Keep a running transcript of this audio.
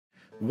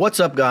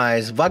What's up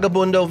guys,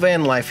 Vagabundo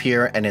Van Life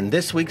here, and in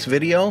this week's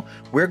video,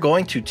 we're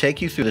going to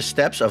take you through the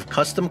steps of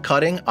custom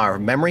cutting our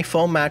memory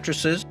foam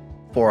mattresses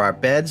for our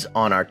beds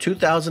on our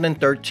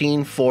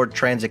 2013 Ford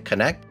Transit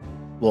Connect.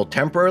 We'll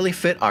temporarily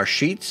fit our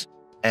sheets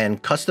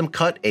and custom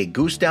cut a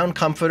Goose down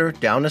comforter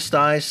down to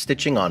size,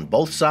 stitching on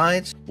both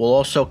sides. We'll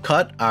also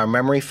cut our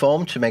memory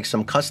foam to make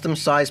some custom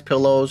sized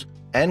pillows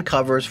and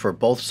covers for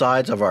both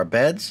sides of our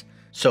beds.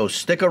 So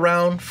stick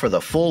around for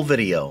the full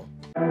video.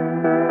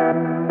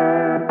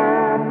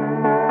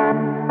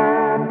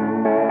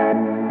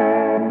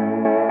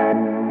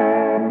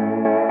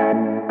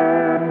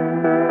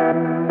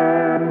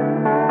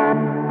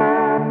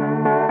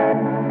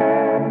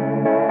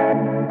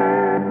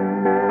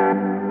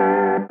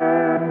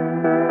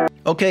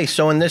 Okay,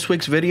 so in this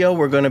week's video,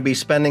 we're going to be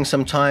spending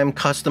some time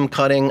custom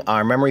cutting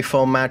our memory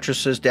foam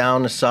mattresses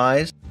down to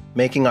size,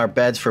 making our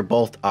beds for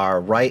both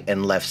our right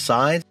and left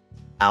sides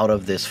out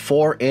of this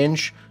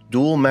 4-inch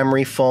dual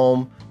memory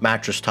foam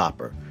mattress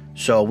topper.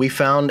 So we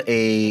found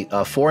a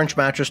 4-inch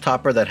mattress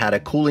topper that had a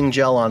cooling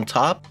gel on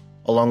top,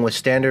 along with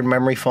standard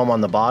memory foam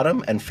on the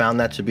bottom, and found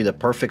that to be the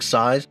perfect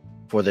size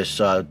for this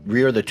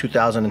rear of the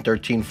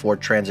 2013 Ford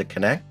Transit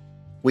Connect.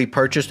 We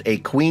purchased a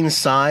queen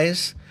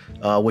size,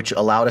 which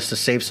allowed us to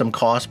save some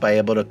cost by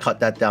able to cut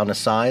that down to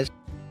size.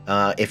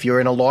 If you're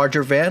in a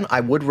larger van,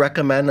 I would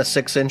recommend a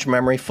 6-inch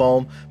memory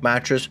foam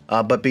mattress,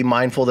 but be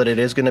mindful that it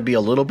is going to be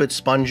a little bit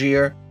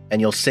spongier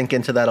and you'll sink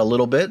into that a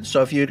little bit.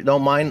 So if you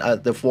don't mind,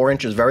 the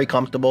 4-inch is very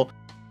comfortable,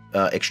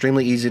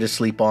 extremely easy to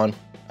sleep on.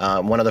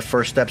 One of the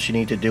first steps you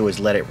need to do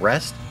is let it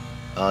rest.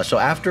 So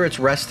after it's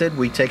rested,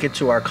 we take it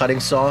to our cutting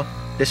saw.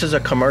 This is a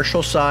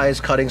commercial size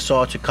cutting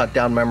saw to cut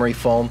down memory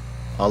foam.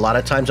 A lot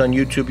of times on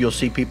YouTube, you'll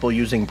see people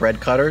using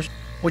bread cutters,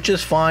 which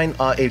is fine.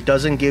 It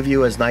doesn't give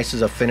you as nice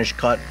as a finished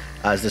cut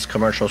as this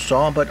commercial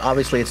saw, but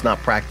obviously it's not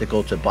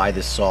practical to buy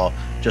this saw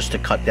just to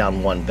cut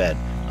down one bed.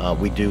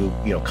 We do,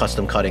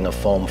 custom cutting of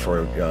foam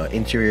for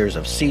interiors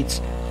of seats,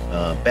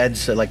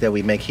 beds like that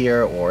we make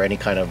here, or any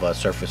kind of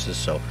surfaces.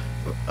 So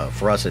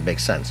for us, it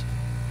makes sense.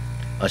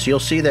 So you'll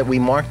see that we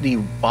mark the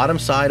bottom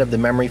side of the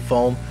memory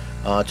foam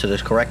to the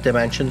correct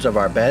dimensions of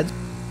our beds.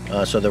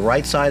 So the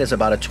right side is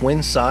about a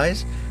twin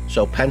size.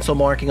 So pencil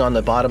marking on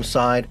the bottom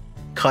side,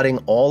 cutting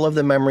all of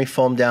the memory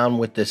foam down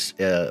with this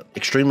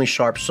extremely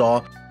sharp saw.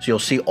 So you'll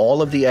see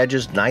all of the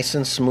edges nice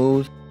and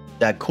smooth.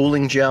 That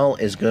cooling gel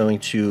is going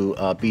to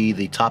be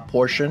the top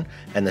portion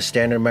and the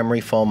standard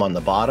memory foam on the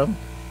bottom.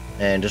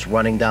 And just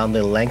running down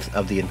the length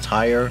of the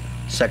entire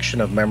section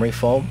of memory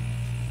foam.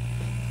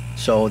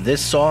 So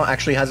this saw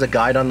actually has a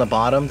guide on the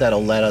bottom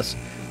that'll let us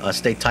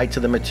stay tight to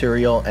the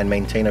material and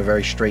maintain a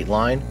very straight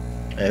line.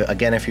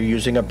 Again, if you're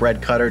using a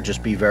bread cutter,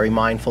 just be very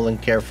mindful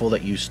and careful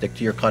that you stick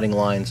to your cutting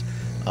lines,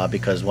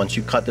 because once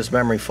you cut this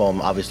memory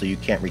foam, obviously you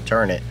can't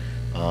return it.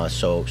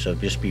 So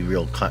just be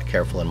real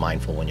careful and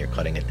mindful when you're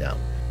cutting it down.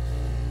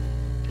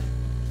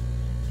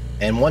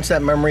 And once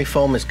that memory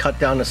foam is cut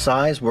down to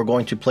size, we're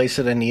going to place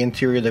it in the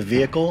interior of the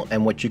vehicle.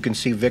 And what you can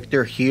see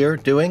Victor here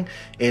doing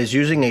is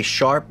using a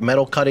sharp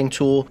metal cutting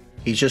tool.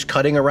 He's just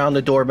cutting around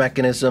the door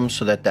mechanism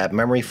so that that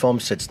memory foam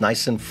sits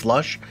nice and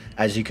flush,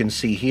 as you can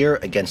see here,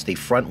 against the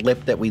front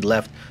lip that we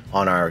left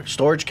on our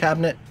storage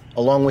cabinet,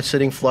 along with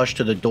sitting flush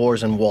to the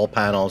doors and wall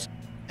panels,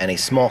 and a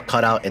small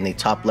cutout in the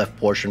top left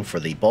portion for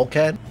the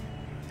bulkhead.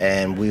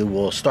 And we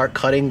will start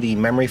cutting the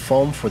memory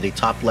foam for the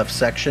top left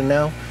section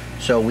now.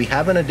 So we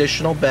have an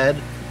additional bed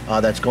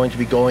that's going to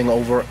be going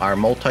over our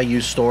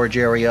multi-use storage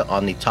area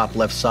on the top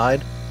left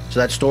side. So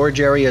that storage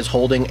area is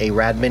holding a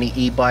Rad Mini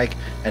e-bike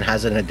and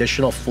has an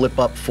additional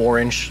flip-up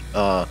 4-inch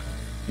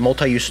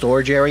multi-use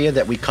storage area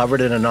that we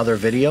covered in another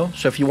video.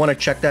 So if you want to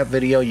check that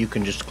video, you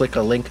can just click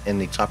a link in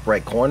the top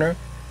right corner.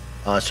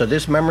 So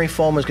this memory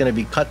foam is going to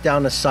be cut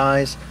down to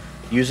size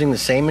using the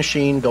same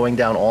machine, going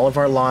down all of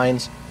our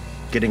lines,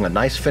 getting a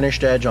nice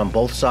finished edge on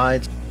both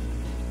sides,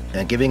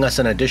 and giving us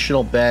an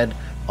additional bed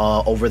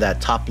over that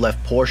top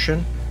left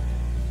portion,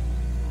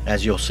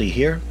 as you'll see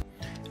here.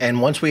 And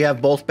once we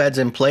have both beds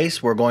in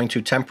place, we're going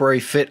to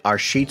temporarily fit our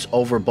sheets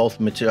over both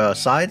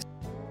sides.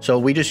 So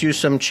we just use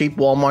some cheap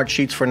Walmart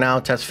sheets for now,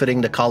 test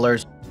fitting the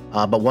colors.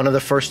 But one of the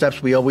first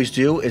steps we always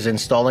do is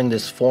installing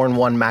this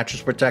 4-in-1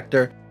 mattress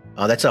protector.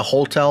 That's a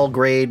hotel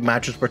grade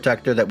mattress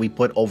protector that we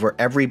put over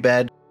every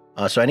bed.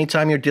 So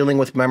anytime you're dealing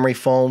with memory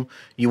foam,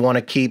 you want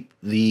to keep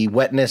the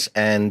wetness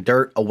and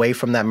dirt away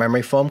from that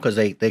memory foam, because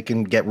they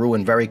can get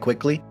ruined very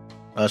quickly.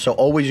 So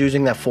always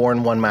using that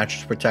 4-in-1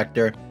 mattress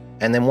protector.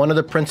 And then one of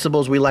the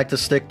principles we like to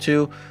stick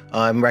to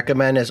and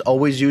recommend is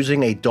always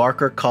using a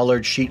darker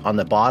colored sheet on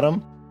the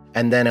bottom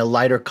and then a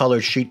lighter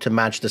colored sheet to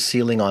match the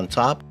ceiling on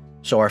top.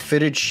 So our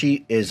fitted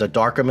sheet is a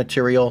darker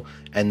material,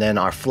 and then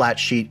our flat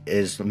sheet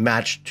is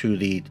matched to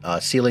the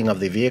ceiling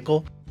of the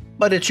vehicle.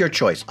 But it's your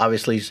choice.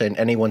 Obviously, in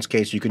anyone's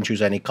case, you can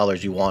choose any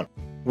colors you want.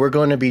 We're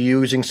going to be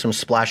using some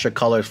splash of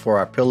colors for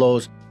our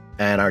pillows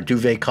and our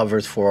duvet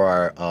covers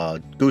for our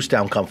Goose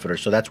down comforter.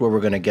 So that's where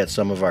we're going to get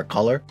some of our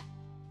color.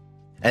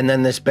 And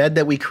then this bed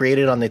that we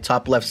created on the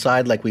top left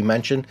side, like we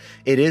mentioned,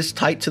 it is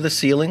tight to the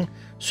ceiling.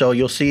 So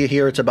you'll see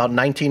here it's about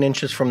 19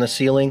 inches from the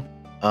ceiling.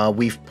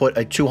 We've put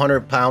a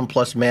 200-pound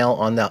plus male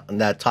on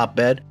that top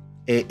bed.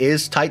 It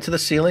is tight to the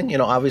ceiling. You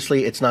know,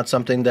 obviously it's not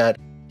something that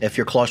if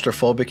you're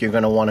claustrophobic, you're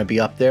going to want to be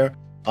up there.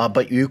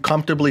 But you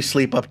comfortably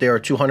sleep up there.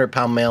 A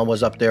 200-pound male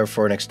was up there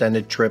for an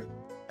extended trip.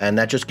 And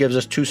that just gives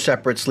us two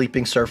separate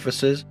sleeping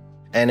surfaces.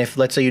 And if,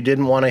 let's say, you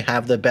didn't want to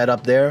have the bed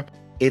up there,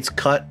 it's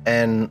cut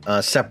and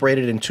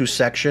separated in two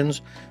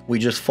sections. We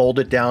just fold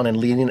it down and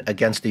lean it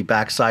against the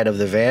backside of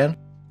the van.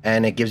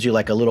 And it gives you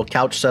like a little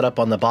couch setup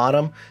on the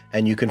bottom.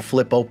 And you can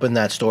flip open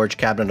that storage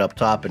cabinet up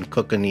top and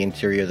cook in the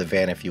interior of the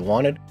van if you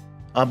wanted.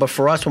 But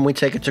for us, when we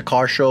take it to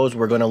car shows,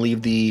 we're going to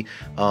leave the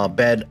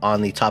bed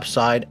on the top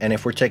side. And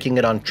if we're taking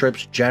it on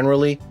trips,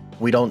 generally,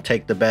 we don't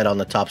take the bed on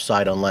the top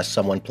side unless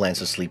someone plans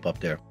to sleep up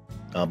there.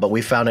 But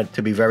we found it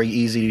to be very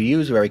easy to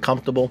use, very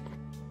comfortable.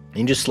 You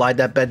can just slide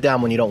that bed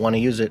down when you don't want to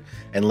use it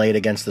and lay it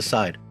against the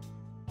side.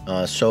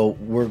 So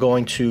we're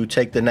going to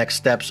take the next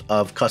steps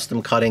of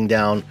custom cutting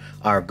down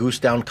our Goose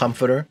Down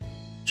comforter.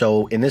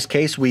 So in this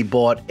case, we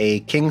bought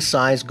a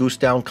king-size Goose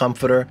Down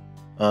comforter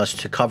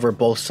to cover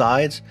both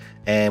sides.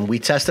 And we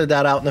tested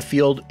that out in the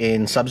field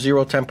in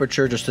sub-zero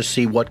temperature just to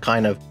see what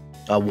kind of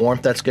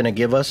warmth that's going to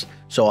give us.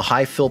 So a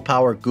high fill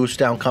power Goose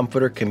Down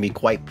comforter can be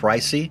quite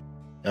pricey.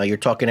 You're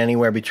talking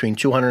anywhere between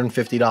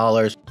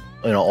 $250,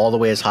 all the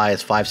way as high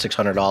as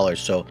 $500-600.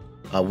 So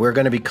we're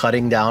going to be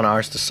cutting down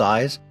ours to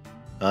size.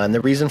 And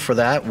the reason for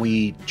that,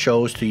 we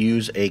chose to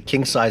use a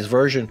king-size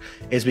version,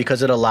 is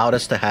because it allowed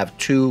us to have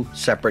two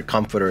separate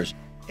comforters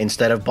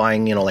instead of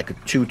buying,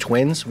 like two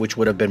twins, which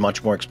would have been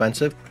much more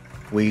expensive.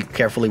 We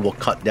carefully will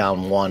cut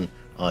down one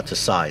to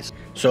size.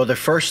 So the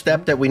first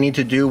step that we need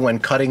to do when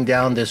cutting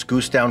down this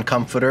Goose Down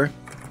comforter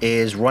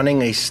is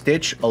running a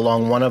stitch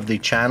along one of the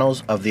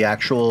channels of the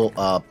actual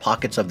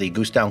pockets of the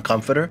Goose Down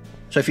comforter.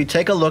 So if you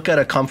take a look at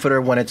a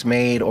comforter when it's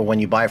made or when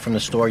you buy it from the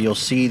store, you'll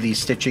see the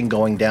stitching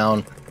going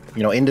down,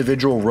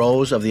 individual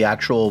rows of the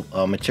actual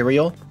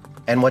material.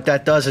 And what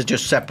that does is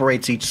just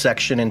separates each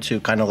section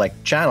into kind of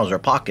like channels or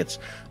pockets.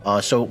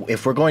 So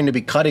if we're going to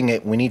be cutting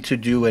it, we need to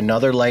do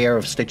another layer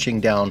of stitching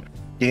down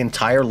the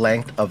entire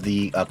length of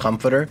the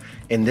comforter.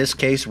 In this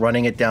case,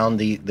 running it down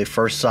the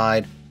first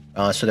side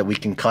so that we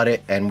can cut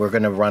it. And we're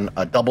going to run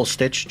a double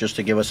stitch just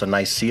to give us a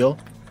nice seal.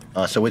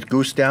 So with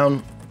Goose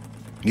Down,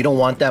 you don't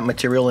want that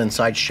material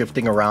inside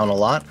shifting around a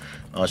lot.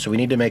 So we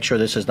need to make sure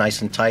this is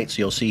nice and tight. So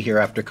you'll see here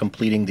after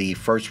completing the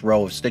first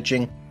row of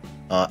stitching,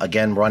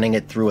 again, running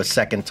it through a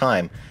second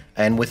time.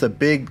 And with a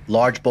big,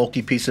 large,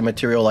 bulky piece of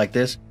material like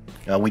this,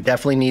 we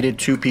definitely needed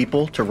two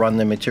people to run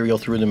the material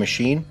through the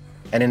machine.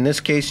 And in this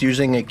case,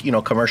 using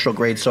a commercial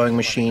grade sewing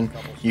machine,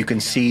 you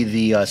can see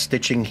the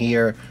stitching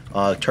here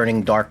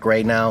turning dark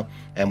gray now.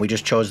 And we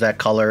just chose that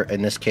color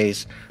in this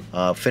case,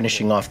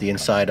 finishing off the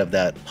inside of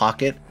that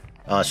pocket.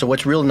 So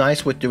what's real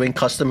nice with doing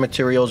custom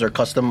materials or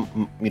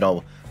custom,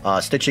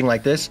 stitching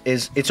like this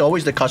is it's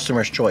always the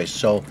customer's choice.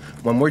 So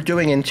when we're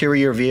doing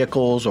interior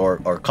vehicles or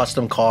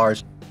custom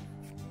cars,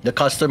 the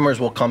customers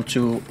will come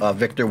to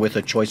Victor with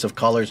a choice of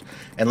colors.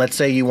 And let's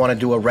say you want to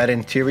do a red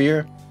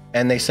interior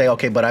and they say,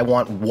 okay, but I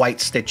want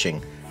white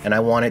stitching and I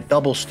want it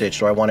double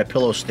stitched or I want it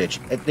pillow stitched.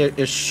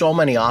 There's so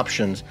many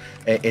options.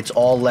 It's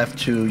all left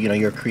to,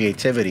 your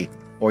creativity.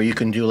 Or you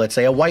can do, let's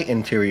say, a white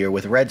interior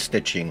with red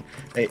stitching.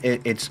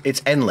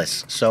 It's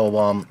endless.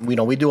 So,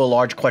 we do a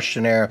large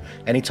questionnaire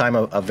anytime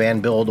a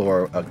van build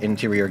or an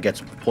interior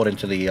gets put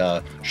into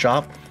the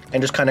shop,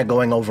 and just kind of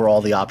going over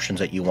all the options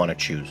that you want to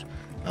choose.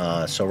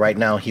 So right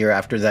now here,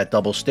 after that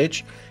double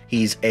stitch,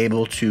 he's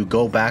able to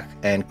go back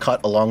and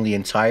cut along the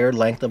entire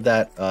length of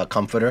that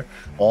comforter,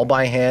 all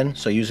by hand.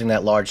 So using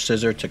that large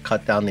scissor to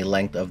cut down the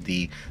length of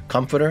the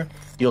comforter.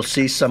 You'll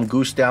see some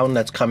Goose Down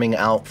that's coming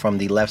out from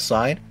the left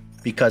side,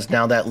 because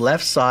now that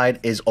left side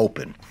is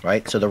open,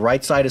 right? So the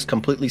right side is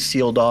completely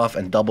sealed off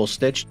and double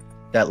stitched.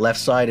 That left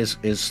side is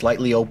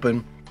slightly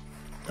open,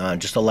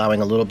 just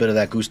allowing a little bit of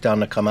that Goose Down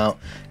to come out.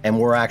 And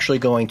we're actually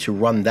going to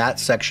run that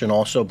section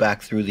also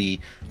back through the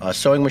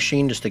sewing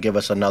machine just to give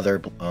us another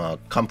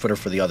comforter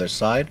for the other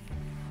side.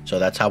 So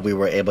that's how we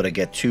were able to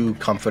get two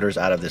comforters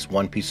out of this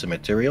one piece of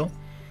material.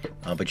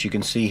 But you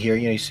can see here,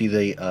 you see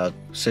the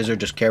scissor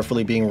just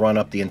carefully being run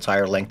up the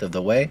entire length of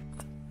the way.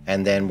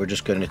 And then we're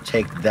just going to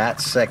take that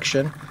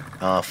section,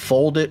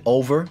 fold it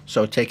over.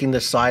 So taking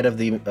the side of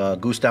the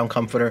Goose Down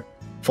comforter,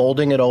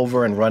 folding it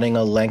over and running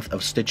a length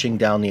of stitching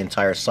down the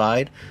entire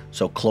side.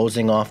 So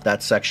closing off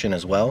that section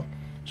as well.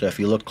 So if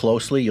you look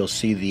closely, you'll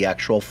see the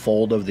actual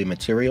fold of the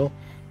material.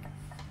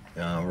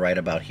 Right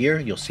about here,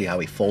 you'll see how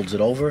he folds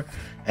it over.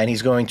 And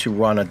he's going to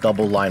run a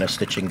double line of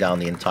stitching down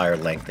the entire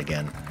length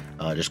again,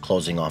 just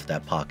closing off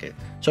that pocket.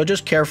 So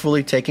just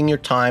carefully taking your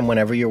time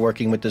whenever you're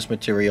working with this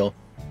material.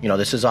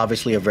 This is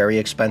obviously a very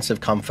expensive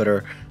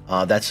comforter.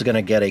 That's going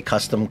to get a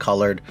custom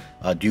colored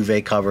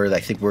duvet cover. I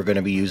think we're going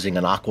to be using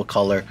an aqua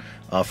color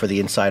for the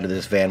inside of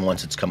this van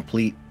once it's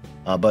complete.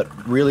 But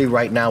really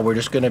right now we're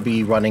just going to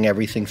be running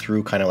everything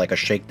through kind of like a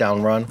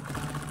shakedown run.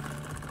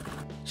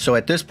 So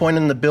at this point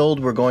in the build,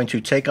 we're going to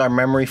take our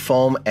memory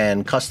foam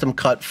and custom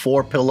cut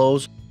 4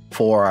 pillows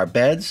for our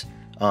beds.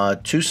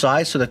 two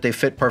sides so that they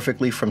fit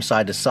perfectly from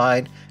side to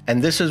side.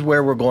 And this is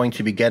where we're going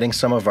to be getting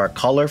some of our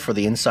color for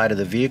the inside of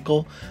the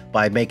vehicle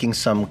by making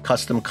some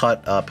custom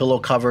cut pillow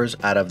covers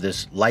out of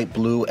this light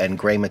blue and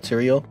gray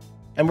material.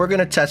 And we're going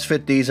to test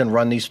fit these and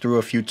run these through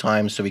a few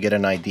times so we get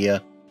an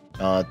idea.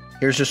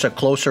 Here's just a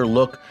closer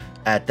look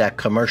at that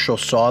commercial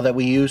saw that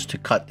we use to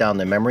cut down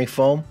the memory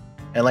foam.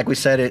 And like we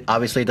said, it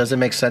obviously doesn't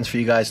make sense for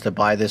you guys to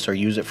buy this or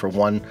use it for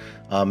one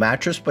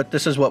mattress, but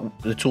this is what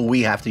the tool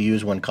we have to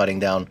use when cutting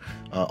down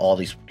all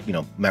these,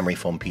 memory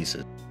foam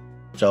pieces.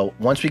 So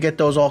once we get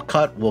those all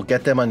cut, we'll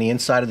get them on the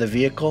inside of the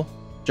vehicle.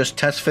 Just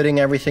test fitting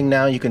everything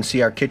now. You can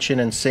see our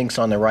kitchen and sinks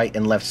on the right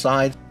and left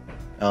side.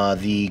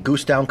 The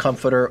Goose down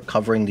comforter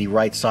covering the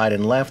right side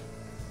and left.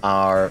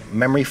 Our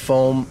memory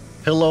foam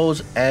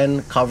pillows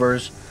and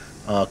covers,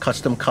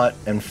 custom cut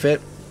and fit.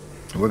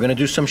 We're going to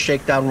do some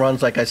shakedown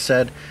runs, like I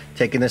said,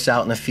 taking this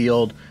out in the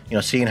field,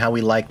 seeing how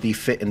we like the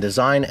fit and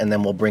design, and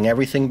then we'll bring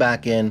everything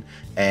back in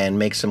and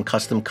make some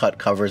custom cut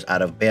covers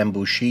out of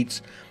bamboo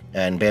sheets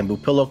and bamboo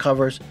pillow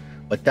covers.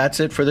 But that's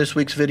it for this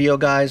week's video,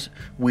 guys.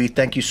 We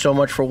thank you so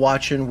much for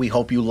watching. We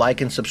hope you like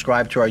and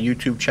subscribe to our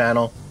YouTube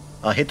channel.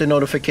 Hit the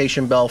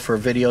notification bell for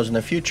videos in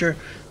the future.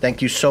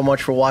 Thank you so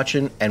much for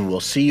watching, and we'll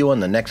see you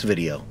on the next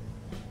video.